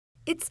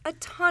It's a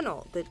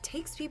tunnel that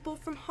takes people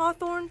from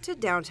Hawthorne to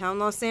downtown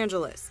Los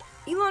Angeles.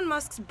 Elon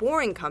Musk's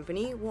Boring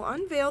Company will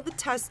unveil the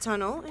test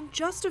tunnel in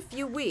just a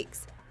few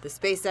weeks. The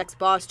SpaceX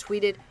boss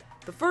tweeted,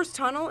 "The first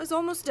tunnel is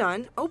almost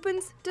done,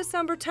 opens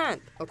December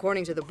 10th.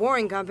 According to the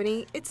Boring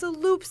Company, it's a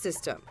loop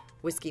system,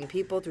 whisking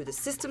people through the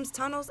system's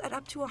tunnels at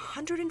up to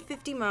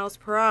 150 miles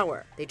per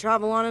hour. They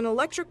travel on an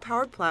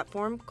electric-powered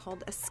platform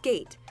called a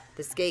skate.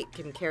 The skate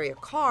can carry a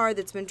car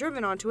that's been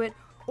driven onto it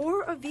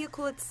or a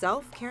vehicle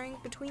itself carrying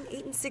between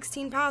 8 and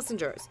 16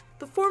 passengers.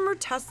 The former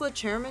Tesla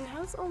chairman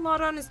has a lot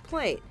on his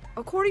plate.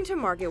 According to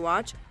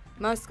MarketWatch,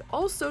 Musk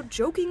also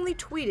jokingly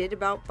tweeted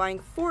about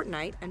buying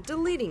Fortnite and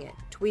deleting it,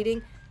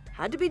 tweeting,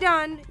 "Had to be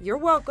done, you're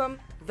welcome."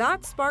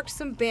 That sparked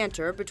some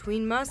banter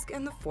between Musk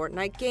and the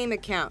Fortnite game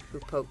account, who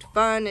poked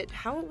fun at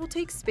how it will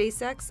take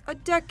SpaceX a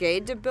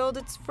decade to build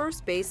its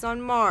first base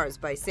on Mars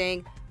by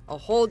saying, "A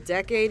whole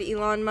decade,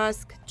 Elon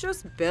Musk?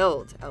 Just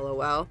build,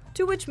 LOL."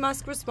 To which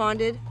Musk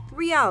responded,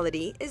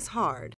 "Reality is hard."